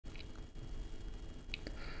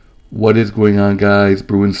What is going on, guys?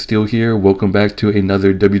 Bruin Steel here. Welcome back to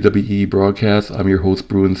another WWE broadcast. I'm your host,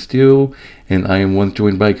 Bruin Steel, and I am once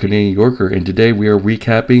joined by Canadian Yorker. And today we are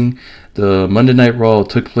recapping the Monday Night Raw. It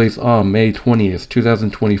took place on May 20th,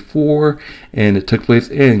 2024, and it took place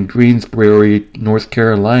in Greensboro, North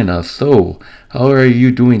Carolina. So, how are you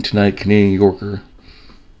doing tonight, Canadian Yorker?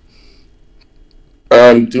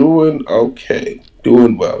 I'm doing okay.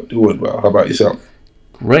 Doing well. How about yourself?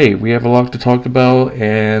 Great, we have a lot to talk about,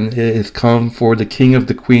 and it has come for the King of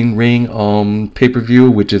the Queen Ring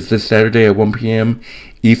pay-per-view, which is this Saturday at 1 p.m.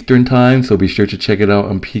 Eastern Time, so be sure to check it out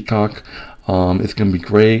on Peacock. It's going to be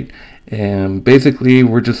great, and basically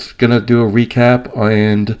we're just going to do a recap,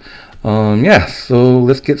 and so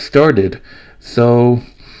let's get started. So,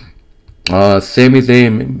 Sami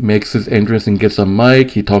Zayn makes his entrance and gets on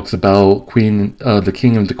mic. He talks about the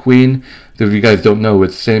King of the Queen. So if you guys don't know,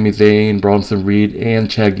 it's Sami Zayn, Bronson Reed, and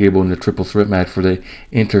Chad Gable in the triple threat match for the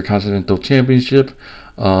Intercontinental Championship.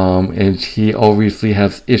 And he obviously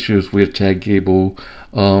has issues with Chad Gable.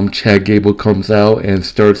 Chad Gable comes out and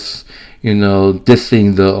starts,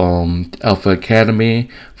 dissing the Alpha Academy.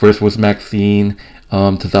 First was Maxine,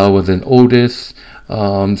 Tozawa, then Otis.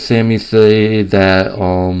 Sami say that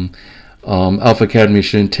Alpha Academy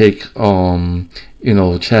shouldn't take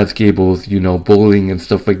Chad Gable's bullying and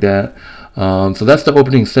stuff like that. So that's the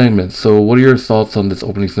opening segment. So what are your thoughts on this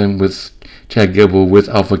opening segment with Chad Gable with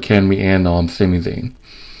Alpha Academy and Sami Zayn?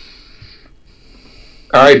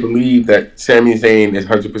 I believe that Sami Zayn is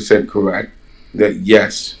 100% correct. That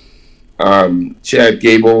yes, Chad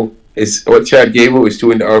Gable is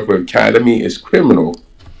doing to Alpha Academy is criminal.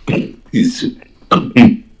 He's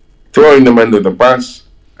throwing them under the bus,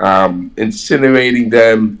 incinerating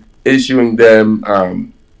them, issuing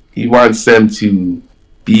them. He wants them to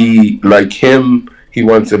be like him. He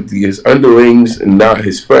wants them to be his underlings and not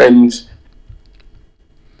his friends.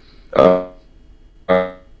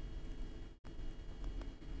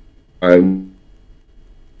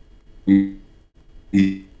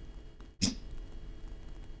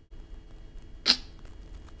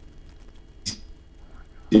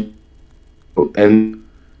 And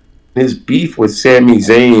his beef with Sami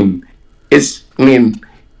Zayn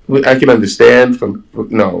I can understand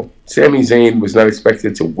Sami Zayn was not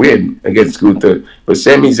expected to win against Gunther, but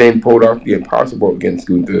Sami Zayn pulled off the impossible against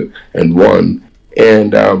Gunther and won.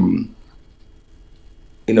 And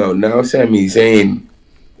now Sami Zayn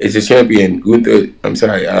is the champion.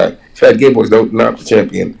 Chad Gable is not the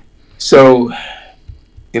champion. So,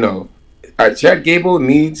 Chad Gable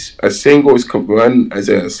needs a singles run as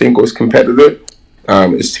a singles competitor. I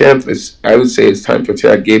would say it's time for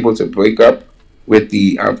Chad Gable to break up with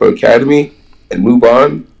the Alpha Academy and move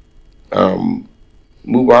on. And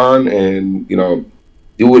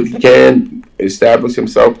do what he can, establish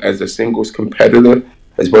himself as a singles competitor,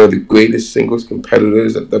 as one of the greatest singles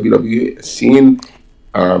competitors that WWE has seen.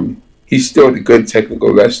 He's still the good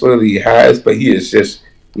technical wrestler that he has, but he is just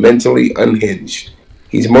mentally unhinged.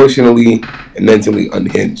 He's emotionally and mentally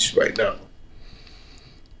unhinged right now.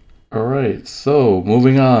 Alright, so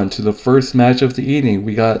moving on to the first match of the evening.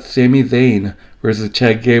 We got Sami Zayn versus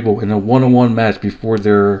Chad Gable in a one-on-one match before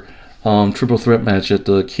their triple threat match at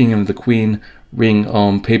the King of the Queen Ring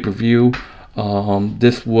pay-per-view.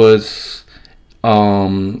 This was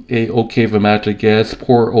a okay of a match, I guess.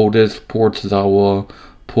 Poor Otis, poor Tozawa,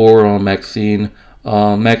 poor Maxine.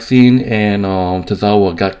 Maxine and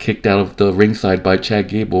Tozawa got kicked out of the ringside by Chad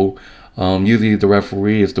Gable. Usually the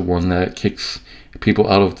referee is the one that kicks people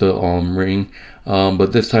out of the ring.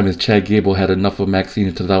 But this time Chad Gable had enough of Maxine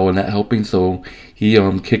and Tozawa not helping, so he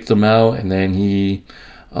kicked them out, and then he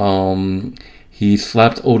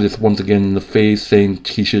slapped Otis once again in the face, saying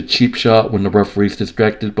he should cheap shot when the referee's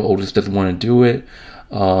distracted, but Otis doesn't want to do it.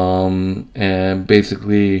 And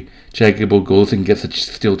basically Chad Gable goes and gets a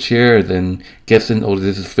steel chair, then gets in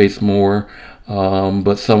Otis' face more.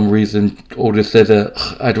 But some reason Otis said that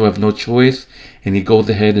I don't have no choice, and he goes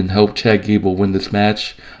ahead and helps Chad Gable win this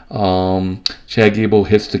match. Chad Gable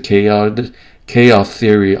hits the chaos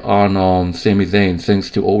theory on Sami Zayn thanks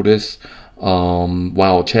to Otis.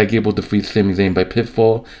 Chad Gable defeats Sami Zayn by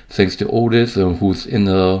pinfall thanks to Otis, who's in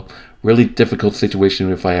a really difficult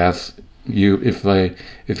situation if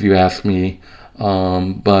you ask me.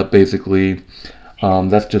 But basically,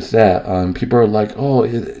 that's just that. People are like, oh,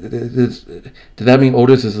 did that mean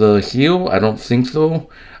Otis is a heel? I don't think so.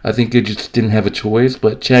 I think it just didn't have a choice.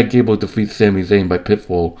 But Chad Gable defeats Sami Zayn by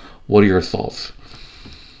pinfall. What are your thoughts?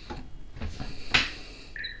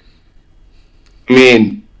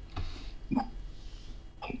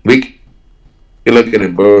 We can look at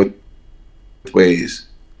it both ways.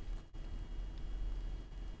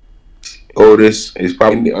 Otis is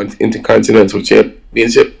probably on the Intercontinental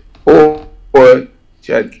Championship, or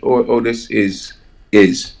Otis is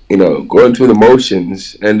going through the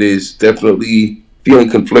motions and is definitely feeling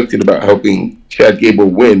conflicted about helping Chad Gable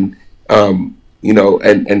win. And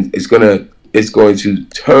it's going to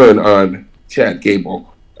turn on Chad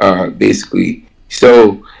Gable, basically.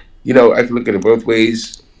 So, I can look at it both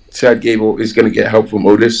ways. Chad Gable is going to get help from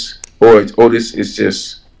Otis, or Otis is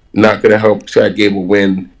just not going to help Chad Gable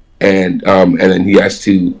win, and then he's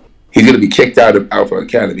going to be kicked out of Alpha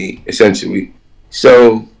Academy, essentially.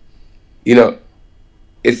 So,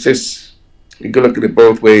 it's just, you can look at it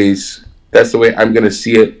both ways. That's the way I'm going to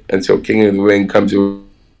see it until King of the Ring comes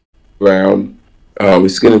around.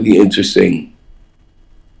 It's going to be interesting.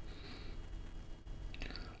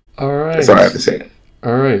 All right. That's all I have to say.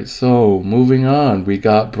 All right, so moving on, we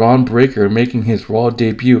got Bron Breakker making his Raw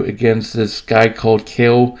debut against this guy called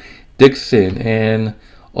Kale Dixon, and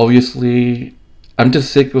obviously, I'm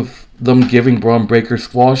just sick of them giving Bron Breakker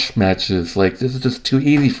squash matches. Like, this is just too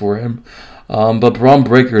easy for him. But Bron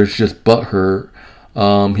Breakker is just butthurt.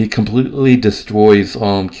 He completely destroys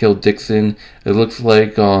Kale Dixon. It looks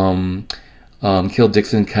like Kale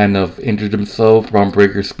Dixon kind of injured himself. Bron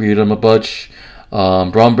Breakker speared him a bunch.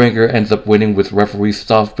 Bron Breakker ends up winning with referee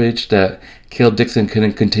stoppage that Kale Dixon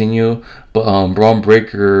couldn't continue, but Bron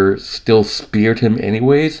Breakker still speared him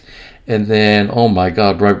anyways. And then, oh my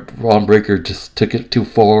god, Bron Breakker just took it too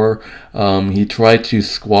far. He tried to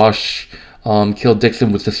squash Kale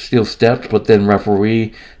Dixon with the steel steps, but then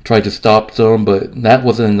referee tried to stop them, but that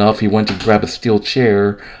wasn't enough. He went to grab a steel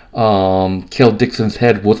chair. Kale Dixon's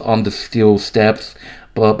head was on the steel steps,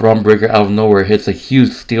 but Bron Breakker out of nowhere hits a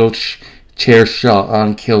huge steel chair shot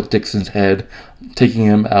on Kale Dixon's head, taking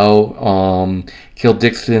him out. Kale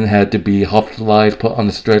Dixon had to be hospitalized, put on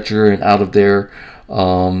a stretcher, and out of there.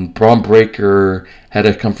 Bron Breakker had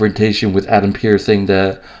a confrontation with Adam Pearce saying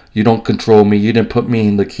that you don't control me, you didn't put me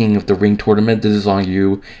in the King of the Ring tournament, this is on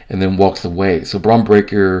you, and then walks away. So Bron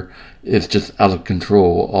Breakker is just out of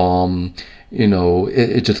control.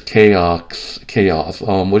 It's just chaos.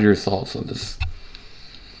 What are your thoughts on this?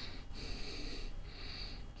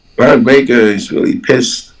 Bron Breakker is really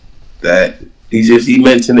pissed that he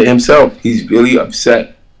mentioned it himself. He's really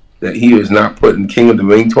upset that he was not put in King of the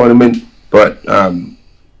Ring tournament, but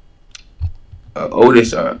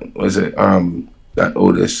Otis, not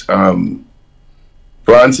Otis,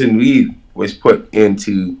 Bronson Reed was put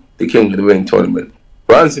into the King of the Ring tournament.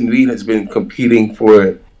 Bronson Reed has been competing for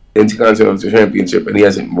the Intercontinental Championship, and he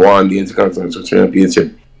hasn't won the Intercontinental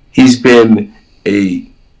Championship. He's been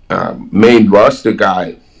a main roster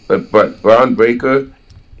guy, but Bron Breakker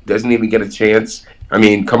doesn't even get a chance. I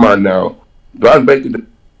mean, come on now. Bron Breakker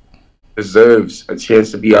deserves a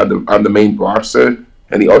chance to be on the main roster,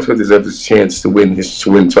 and he also deserves a chance to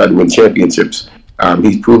try to win championships.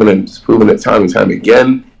 He's proven it time and time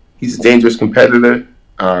again. He's a dangerous competitor.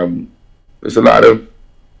 There's a lot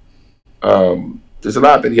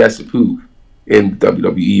that he has to prove in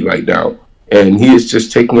WWE right now, and he is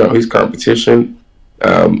just taking out his competition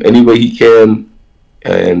any way he can.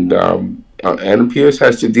 And Adam Pearce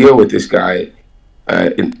has to deal with this guy.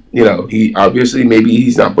 He obviously, maybe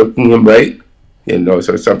he's not booking him right.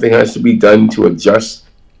 So something has to be done to adjust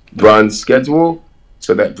Bron's schedule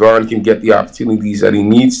so that Bron can get the opportunities that he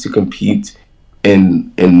needs to compete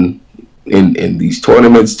in these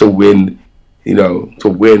tournaments to win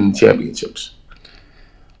championships.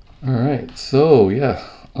 All right, so yeah.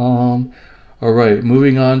 All right,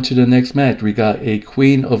 moving on to the next match. We got a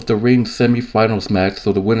Queen of the Ring semifinals match.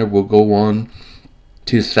 So the winner will go on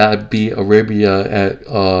to Saudi Arabia at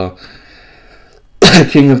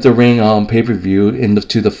King of the Ring pay-per-view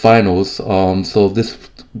to the finals. So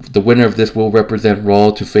the winner of this will represent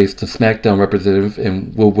Raw to face the Smackdown representative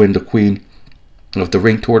and will win the Queen of the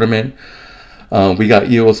Ring tournament. We got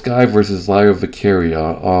Iyo Sky versus Lyra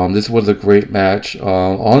Valkyria. This was a great match.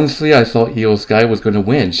 Honestly, I thought Iyo Sky was going to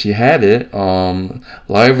win. She had it.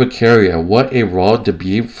 Lyra Valkyria, what a Raw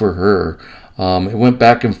debut for her. It went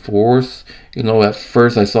back and forth. At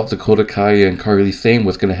first I thought Dakota Kai and Carly Sane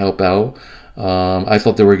was going to help out. I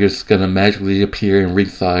thought they were just going to magically appear in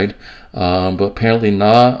ringside. But apparently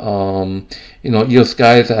not. Iyo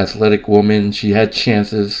Sky is an athletic woman. She had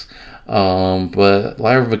chances. But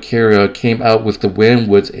Lyra Valkyria came out with the win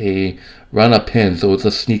with a run-up pin, so it's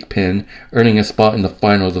a sneak pin, earning a spot in the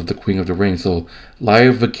finals of the Queen of the Ring. So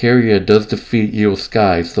Lyra Valkyria does defeat Iyo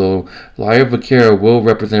Sky. So Lyra Valkyria will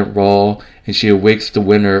represent Raw, and she awaits the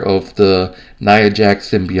winner of the Nia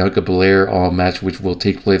Jax Bianca Belair match, which will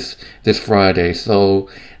take place this Friday. So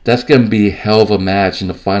That's going to be a hell of a match in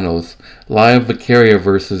the finals. Lyra Valkyria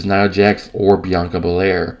versus Nia Jax or Bianca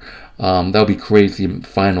Belair. That'll be crazy in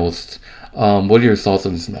finals. What are your thoughts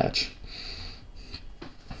on this match?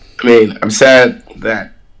 I mean, I'm sad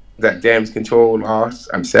that Damage Control lost.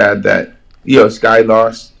 I'm sad that Iyo Sky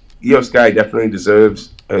lost. Iyo Sky definitely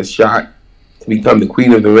deserves a shot to become the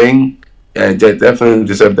queen of the ring, and definitely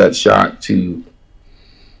deserved that shot to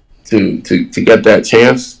get that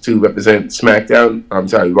chance to represent SmackDown. I'm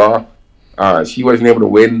sorry, Raw. She wasn't able to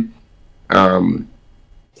win.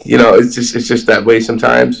 It's just that way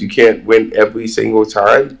sometimes. You can't win every single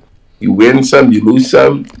time. You win some, you lose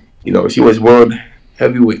some. She was World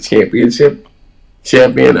Heavyweight Championship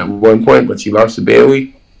champion at one point, but she lost to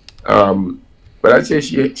Bayley. But I'd say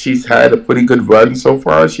she's had a pretty good run so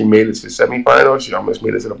far. She made it to the semifinals. She almost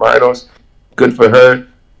made it to the finals. Good for her.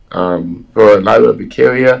 For Lyra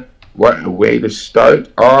Valkyria, what a way to start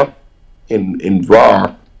off in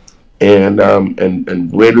Raw,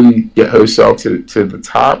 and really get herself to the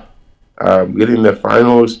top, getting the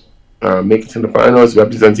finals, making to the finals,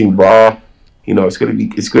 representing Raw.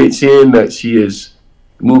 It's great seeing that she is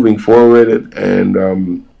moving forward,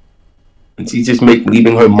 and she's just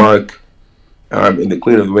leaving her mark in the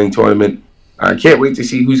Queen of the Ring tournament. I can't wait to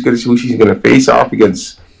see who she's gonna face off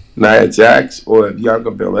against, Nia Jax or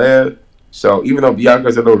Bianca Belair. So even though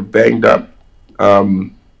Bianca's a little banged up,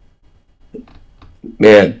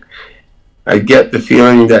 man, I get the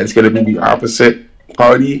feeling that it's gonna be the opposite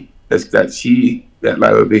party that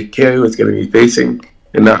Lyra Valkyria is gonna be facing,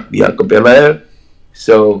 and not Bianca Belair.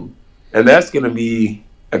 So, and that's gonna be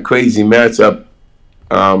a crazy matchup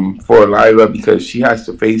for Lyra, because she has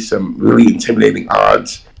to face some really intimidating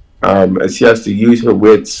odds, and she has to use her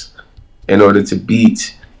wits in order to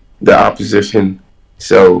beat the opposition.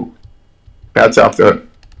 So that's off to her.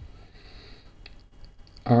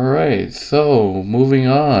 Alright, so moving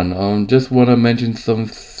on. Just want to mention some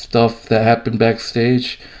stuff that happened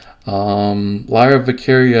backstage. Lyra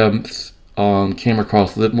Valkyria came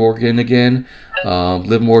across Liv Morgan again.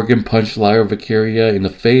 Liv Morgan punched Lyra Valkyria in the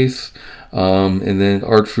face. And then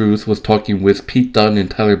R-Truth was talking with Pete Dunne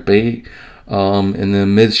and Tyler Bate. And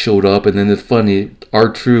then Miz showed up, and then it's funny,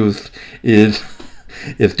 R-Truth is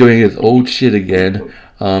doing his old shit again.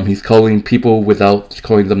 He's calling people without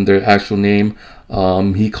calling them their actual name.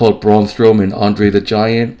 He called Braun Strowman Andre the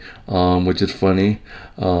Giant, which is funny.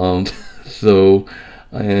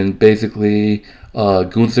 And basically,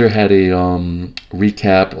 Gunther had a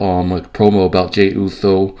recap, a promo about Jey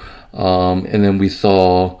Uso, and then we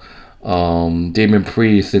saw Damian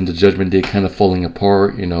Priest and the Judgment Day kind of falling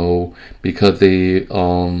apart, because they,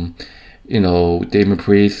 Damian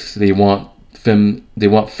Priest, they want Finn and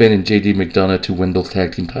JD McDonagh to win those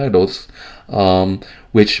tag team titles,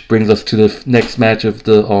 which brings us to the next match of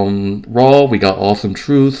the Raw. We got Awesome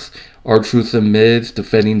Truth, R-Truth and Miz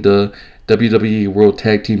defending the WWE World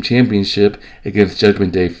Tag Team Championship against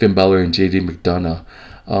Judgment Day, Finn Balor and JD McDonagh.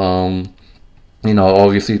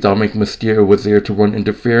 Obviously Dominic Mysterio was there to run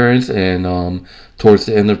interference, and towards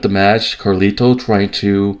the end of the match, Carlito, trying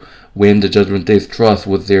to win the Judgment Day's trust,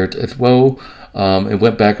 was there as well. It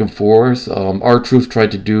went back and forth. R-Truth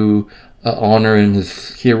tried to do honor in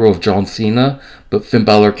his hero of John Cena, but Finn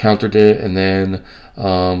Balor countered it, and then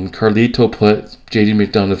Carlito put JD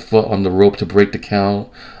McDonagh's foot on the rope to break the count.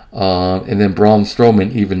 And then Braun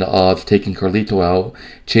Strowman evened the odds, taking Carlito out,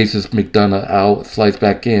 chases McDonagh out, slides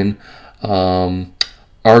back in.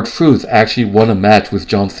 R-Truth actually won a match with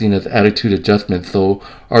John Cena's Attitude Adjustment, so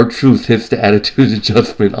R-Truth hits the Attitude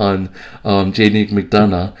Adjustment on JD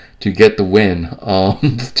McDonagh to get the win,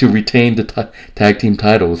 to retain the tag team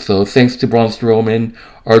titles. So thanks to Braun Strowman,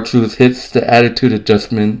 R-Truth hits the Attitude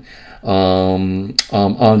Adjustment on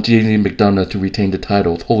JD McDonagh to retain the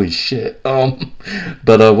titles. Holy shit. But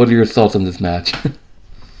what are your thoughts on this match?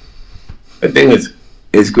 I think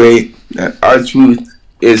it's great that R-Truth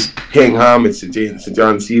is paying homage to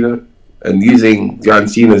John Cena and using John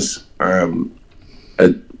Cena's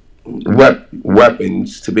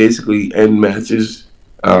weapons to basically end matches,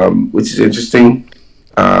 which is interesting.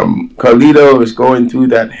 Carlito is going through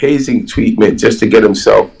that hazing treatment just to get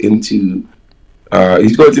himself into.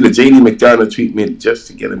 He's going through the JD McDonagh treatment just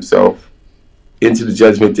to get himself into the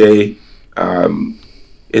Judgment Day.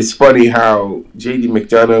 It's funny how JD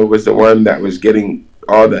McDonagh was the one that was getting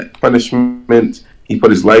all that punishment. He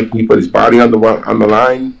put his body on the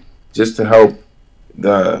line just to help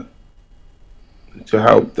the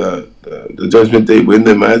Judgment Day win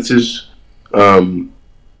the matches.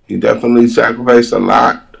 He definitely sacrificed a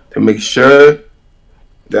lot to make sure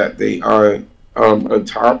that they are on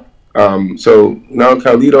top. So now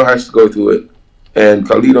Carlito has to go through it. and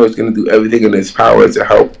Carlito is going to do everything in his power to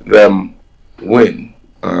help them win.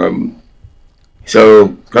 So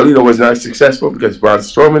Carlito was not successful because Braun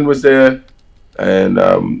Strowman was there, and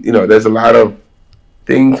there's a lot of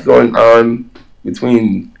things going on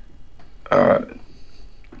between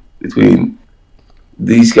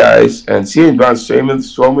these guys, and seeing Braun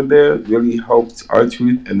Strowman there really helped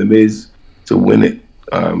R-Truth and The Miz to win it,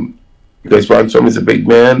 because Braun Strowman's a big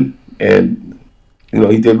man, and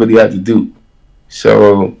he did what he had to do.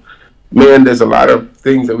 So, man, there's a lot of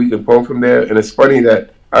things that we can pull from there, and it's funny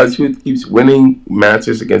that R-Truth keeps winning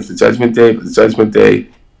matches against the Judgment Day, but the Judgment Day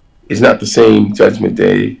is not the same Judgment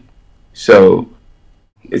Day. So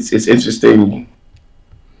it's interesting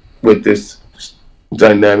with this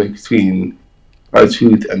dynamic between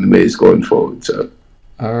R-Truth and The Miz going forward. So.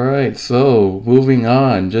 All right, so moving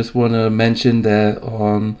on. Just want to mention that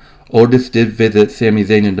Otis did visit Sami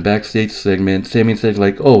Zayn in the backstage segment. Sami said,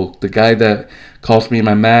 the guy that cost me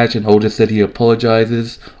my match, and Otis said he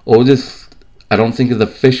apologizes. Otis, I don't think, is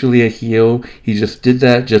officially a heel. He just did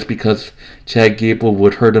that just because Chad Gable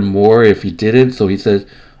would hurt him more if he didn't. So he said,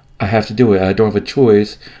 I have to do it. I don't have a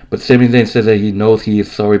choice. But Sami Zayn says that he knows he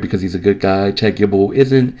is sorry because he's a good guy. Chad Gable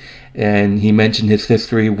isn't. And he mentioned his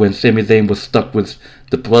history when Sami Zayn was stuck with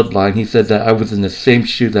the bloodline. He said that I was in the same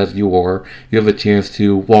shoes as you are. You have a chance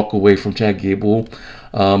to walk away from Chad Gable.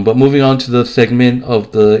 But moving on to the segment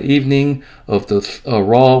of the evening of the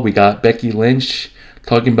Raw, we got Becky Lynch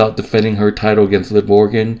talking about defending her title against Liv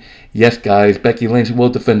Morgan. Yes, guys, Becky Lynch will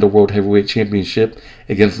defend the World Heavyweight Championship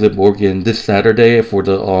against Liv Morgan this Saturday for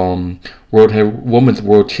the Women's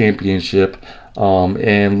World Championship.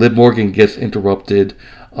 And Liv Morgan gets interrupted.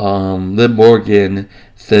 Liv Morgan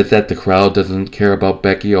says that the crowd doesn't care about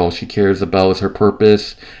Becky. All she cares about is her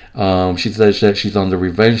purpose. She says that she's on the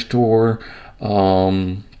revenge tour. She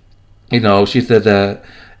said that.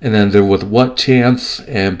 And then there was what chance,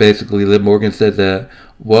 and basically Liv Morgan said that,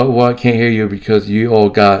 what, can't hear you because you all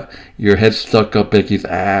got your head stuck up Becky's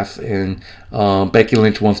ass, and Becky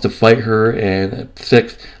Lynch wants to fight her, and at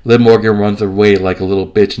 6, Liv Morgan runs away like a little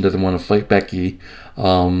bitch and doesn't want to fight Becky.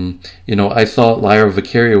 I thought Lyra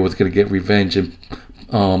Valkyria was going to get revenge and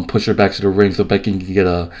push her back to the ring so Becky can get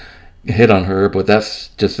a hit on her, but that's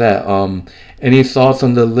just that. Any thoughts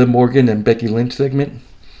on the Liv Morgan and Becky Lynch segment?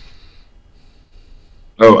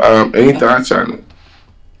 Any thoughts on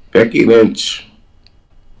Becky Lynch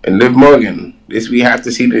and Liv Morgan? We have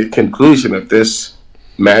to see the conclusion of this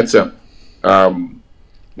matchup.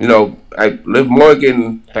 Liv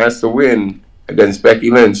Morgan has to win against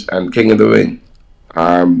Becky Lynch on King of the Ring.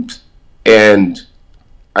 And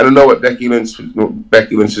I don't know what Becky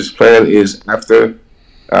Lynch's plan is after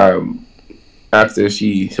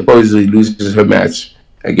she supposedly loses her match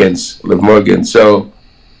against Liv Morgan. So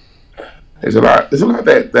there's a lot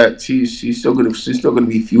that she's still gonna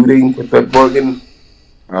be feuding with Liv Morgan,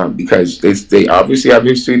 because they obviously have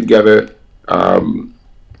history together. So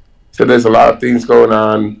there's a lot of things going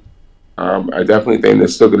on. I definitely think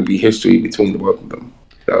there's still gonna be history between the both of them.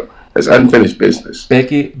 So it's unfinished business.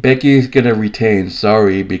 Becky's gonna retain,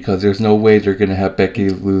 sorry, because there's no way they're gonna have Becky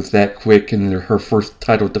lose that quick in her first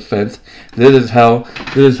title defense. This is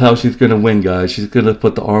how she's gonna win, guys. She's gonna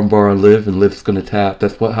put the armbar on Liv, and Liv's gonna tap.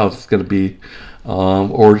 That's how it's gonna be.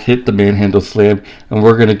 Or hit the manhandle slam, and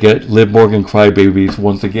we're gonna get Liv Morgan crybabies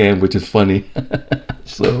once again, which is funny.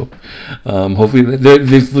 So hopefully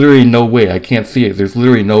there's literally no way. I can't see it. There's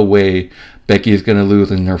literally no way Becky is going to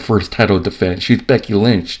lose in her first title defense. She's Becky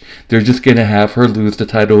Lynch. They're just going to have her lose the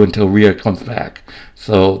title until Rhea comes back.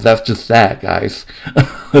 So that's just that, guys.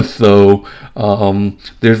 So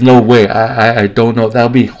there's no way. I don't know. That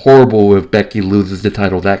would be horrible if Becky loses the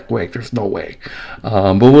title that quick. There's no way.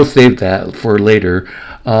 But we'll save that for later.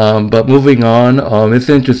 But moving on, it's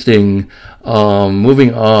interesting.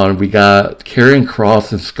 Moving on, we got Karrion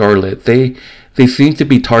Kross and Scarlett. They seem to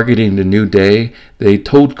be targeting the New Day. They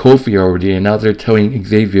told Kofi already, and now they're telling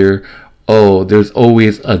Xavier, oh, there's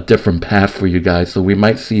always a different path for you guys. So we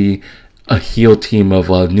might see a heel team of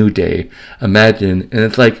a New Day. Imagine. And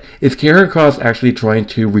it's like, is Karrion Kross actually trying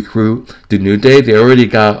to recruit the New Day? They already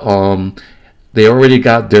got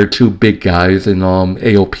their two big guys in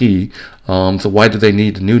AOP. So why do they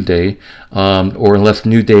need a New Day? Or unless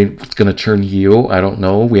New Day is going to turn heel, I don't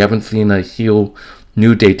know. We haven't seen a heel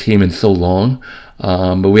New Day team in so long,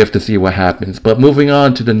 but we have to see what happens. But moving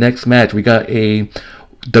on to the next match, we got a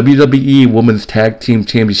WWE Women's Tag Team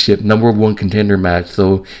Championship #1 contender match.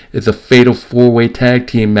 So it's a fatal 4-way tag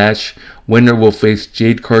team match. Winner will face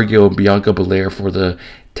Jade, Cargill, and Bianca Belair for the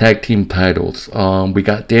tag team titles. We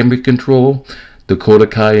got Damage Control Dakota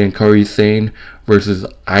Kai and Kairi Sane versus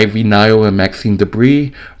Ivy Nile and Maxine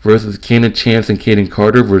Debris versus Kayna Chance and Kaden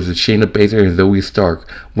Carter versus Shayna Baszler and Zoe Stark.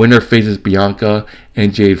 Winner faces Bianca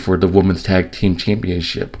and Jade for the Women's Tag Team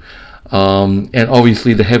Championship. And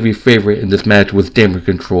obviously the heavy favorite in this match was Damage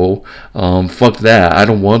Control. Fuck that. I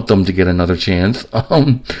don't want them to get another chance.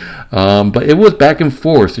 But it was back and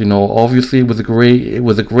forth. Obviously it was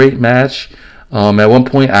a great match. At one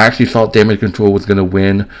point I actually thought Damage Control was gonna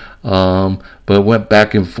win. But it went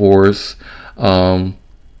back and forth.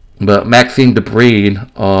 But Maxine Debris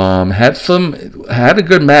had a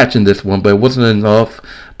good match in this one, but it wasn't enough.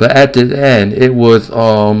 But at the end, it was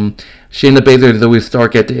Shayna Baszler and Zoe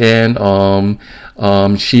Stark at the end.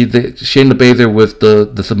 Shayna Baszler was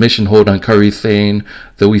the submission hold on Kairi Sane.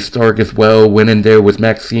 Zoe Stark as well went in there with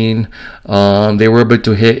Maxine. They were able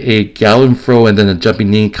to hit a gallon throw and then a jumping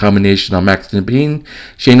knee combination on Maxine Bean.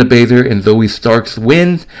 Shayna Baszler and Zoe Stark's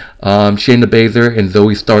win. Shayna Baszler and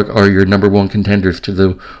Zoe Stark are your number one contenders to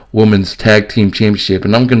the Women's Tag Team Championship.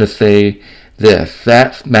 And I'm going to say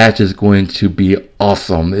that match is going to be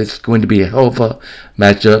awesome. It's going to be a hell of a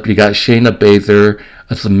matchup. You got Shayna Baszler,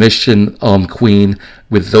 a submission queen,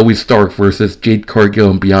 with Zoe Stark versus Jade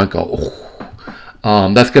Cargill and Bianca.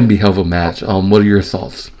 That's going to be a hell of a match. What are your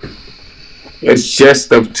thoughts? It's just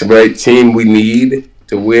the right team we need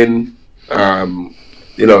to win.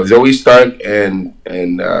 Zoe Stark and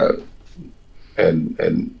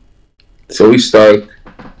Zoe Stark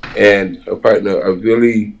and her partner are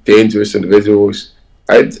really dangerous individuals.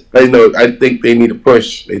 I think they need a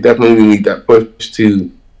push. They definitely need that push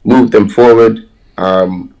to move them forward.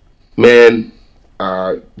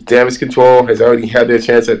 Damage Control has already had their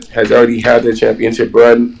chance. Has already had their championship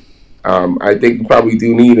run. I think we probably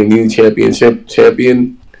do need a new champion to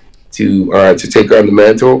take on the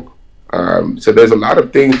mantle. So there's a lot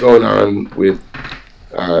of things going on with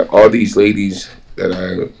all these ladies that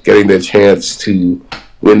are getting their chance to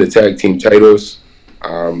win the tag team titles.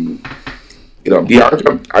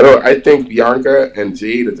 Bianca. I think Bianca and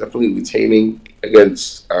Jade are definitely retaining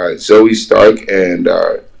against Zoe Stark, and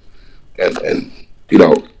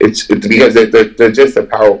it's because they're just a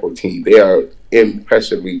powerful team. They are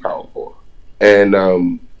impressively powerful, and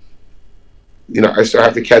I still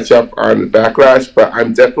have to catch up on the Backlash, but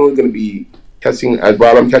I'm definitely going to be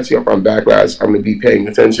while I'm catching up on Backlash, I'm going to be paying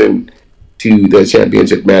attention to the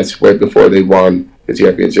championship match right before they won the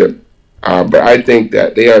championship. But I think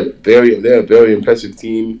that they're a very impressive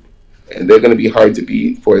team, and they're going to be hard to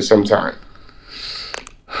beat for some time.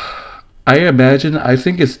 I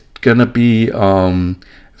think it's going to be, they're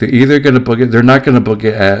either going to book it, they're not going to book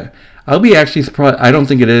it at, I'll be actually surprised, I don't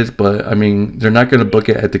think it is, but I mean, they're not going to book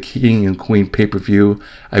it at the King and Queen pay-per-view.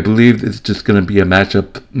 I believe it's just going to be a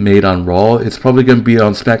matchup made on Raw. It's probably going to be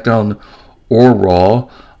on SmackDown or Raw.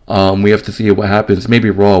 We have to see what happens. Maybe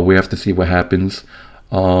Raw, we have to see what happens.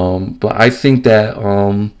 But I think that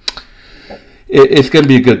it's gonna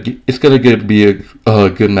be a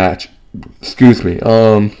good match. Excuse me.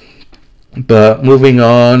 But moving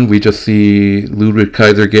on, we just see Ludwig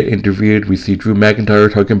Kaiser get interviewed. We see Drew McIntyre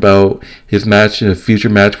talking about his match in a future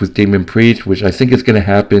match with Damian Priest, which I think is going to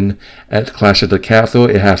happen at Clash of the Castle.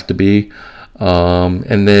 It has to be.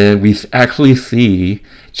 And then we actually see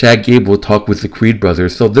Chad Gable talk with the Creed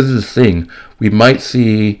brothers. So this is the thing. We might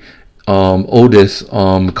see Otis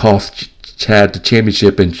cost Chad the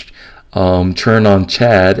championship and turn on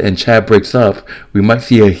Chad, and Chad breaks up. We might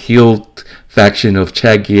see a heel faction of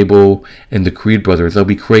Chad Gable and the Creed brothers. That'll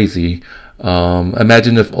be crazy.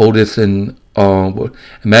 Imagine if Otis and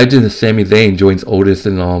imagine if Sami Zayn joins Otis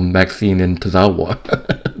and Maxine and Tozawa.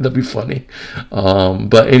 That'd be funny.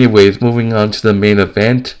 But anyways, moving on to the main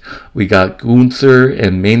event, we got Gunther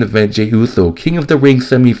and main event Jey Uso, King of the Ring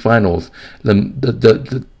semifinals.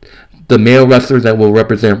 The male wrestler that will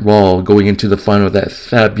represent Raw going into the final of that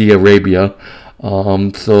Saudi Arabia.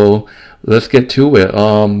 So let's get to it.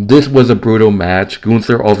 This was a brutal match.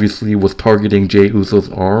 Gunther obviously was targeting Jey Uso's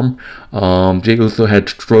arm. Jey Uso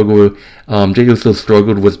struggled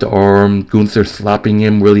with the arm. Gunther slapping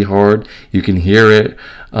him really hard. You can hear it.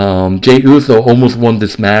 Jey Uso almost won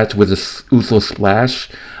this match with a Uso splash,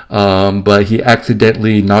 but he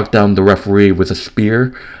accidentally knocked down the referee with a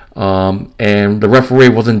spear. And the referee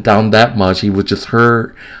wasn't down that much. He was just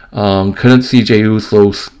hurt. Couldn't see Jey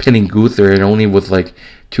Uso pinning Gunther, and only was like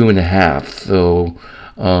 2.5. So,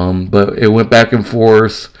 but it went back and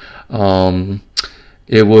forth.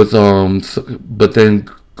 It was, but then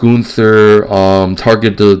Gunther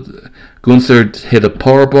targeted Gunther hit a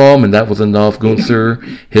powerbomb, and that was enough. Gunther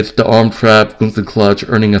hits the arm trap, Gunther clutch,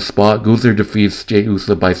 earning a spot. Gunther defeats Jey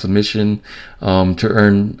Uso by submission to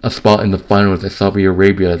earn a spot in the finals at Saudi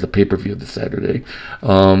Arabia as a pay-per-view this Saturday.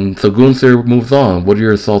 So Gunther moves on. What are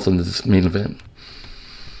your thoughts on this main event?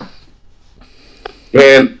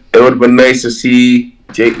 Man, it would have been nice to see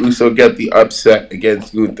Jey Uso get the upset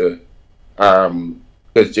against Gunther.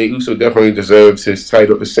 Because Jey Uso definitely deserves his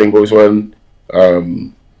title, the singles one.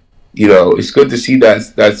 It's good to see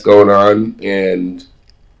that's going on, and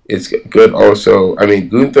it's good also. I mean,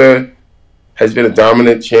 Gunther has been a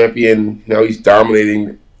dominant champion. Now he's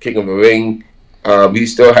dominating King of the Ring. He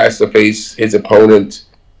still has to face his opponent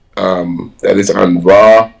that is on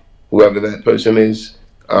Raw, whoever that person is.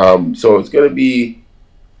 So it's going to be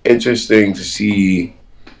interesting to see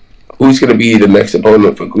who's going to be the next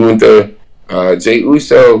opponent for Gunther. Jey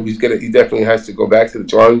Uso, he definitely has to go back to the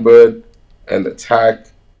drawing board and attack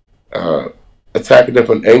a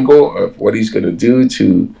different angle of what he's going to do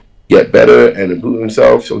to get better and improve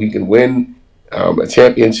himself so he can win a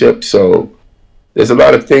championship. So there's a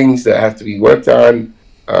lot of things that have to be worked on.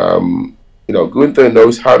 Gunther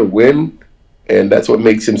knows how to win, and that's what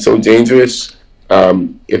makes him so dangerous.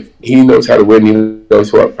 If he knows how to win, he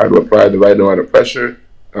knows how to apply the right amount of pressure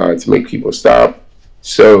to make people stop.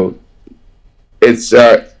 So it's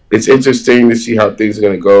interesting to see how things are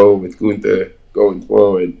going to go with Gunther going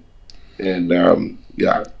forward. And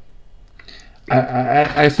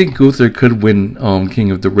I think Gunther could win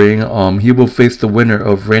King of the Ring. He will face the winner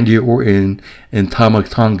of Randy Orton and Tama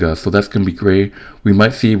Tonga, so that's going to be great. We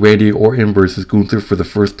might see Randy Orton versus Gunther for the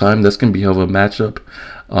first time. That's going to be a hell of a matchup,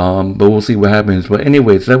 but we'll see what happens. But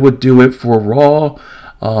anyways, that would do it for Raw.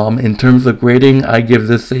 In terms of grading, I give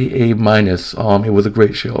this a minus. It was a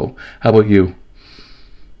great show. How about you?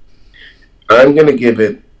 I'm going to give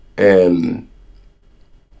it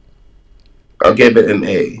I'll give it an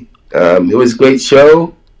A. It was a great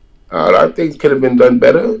show. A lot of things could have been done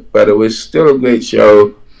better, but it was still a great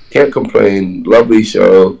show. Can't complain. Lovely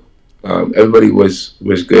show. Everybody was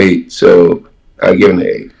great, so I'll give it an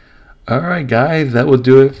A. Alright guys, that will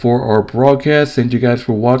do it for our broadcast. Thank you guys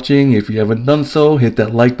for watching. If you haven't done so, hit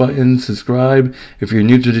that like button, subscribe. If you're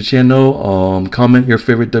new to the channel, comment your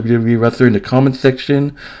favorite WWE wrestler in the comment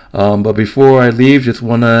section. But before I leave, just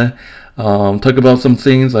want to talk about some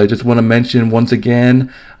things. I just want to mention once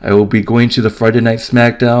again, I will be going to the Friday Night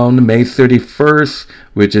Smackdown May 31st,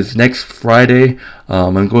 which is next Friday.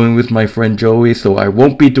 I'm going with my friend Joey, so I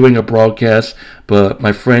won't be doing a broadcast, but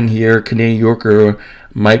my friend here, Canadian Yorker,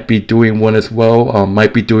 might be doing one as well,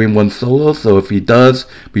 might be doing one solo, so if he does,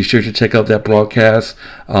 be sure to check out that broadcast.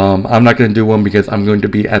 I'm not going to do one because I'm going to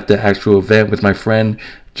be at the actual event with my friend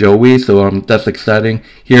Joey, so that's exciting.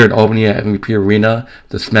 Here in Albany at MVP Arena,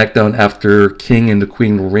 the SmackDown after King and the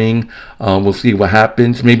Queen ring. We'll see what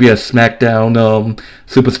happens. Maybe a SmackDown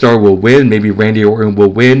superstar will win, maybe Randy Orton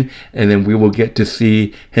will win, and then we will get to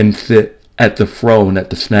see him sit at the throne at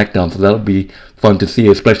the SmackDown, so that'll be fun to see,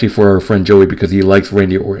 especially for our friend Joey because he likes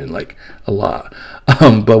Randy Orton like a lot.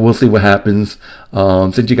 But we'll see what happens.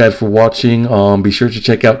 Thank you guys for watching. Be sure to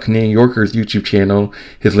check out Canadian Yorker's YouTube channel.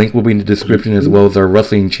 His link will be in the description, as well as our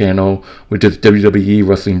wrestling channel, which is WWE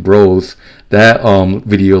Wrestling Bros. That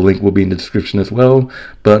video link will be in the description as well.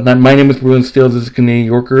 But my name is Bruin Stills. This is Canadian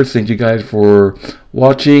Yorker. Thank you guys for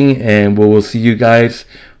watching, and we will see you guys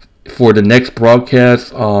for the next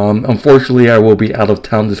broadcast. Unfortunately, I will be out of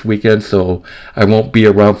town this weekend, so I won't be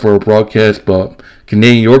around for a broadcast, but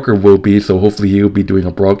Canadian Yorker will be, so hopefully he'll be doing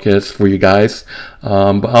a broadcast for you guys.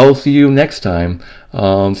 But I'll see you next time.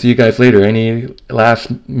 See you guys later. Any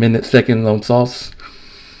last minute, second thoughts?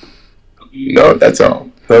 No, that's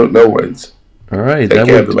all. No words. All right. Take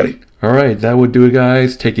care, everybody. All right. That would do it,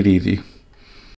 guys. Take it easy.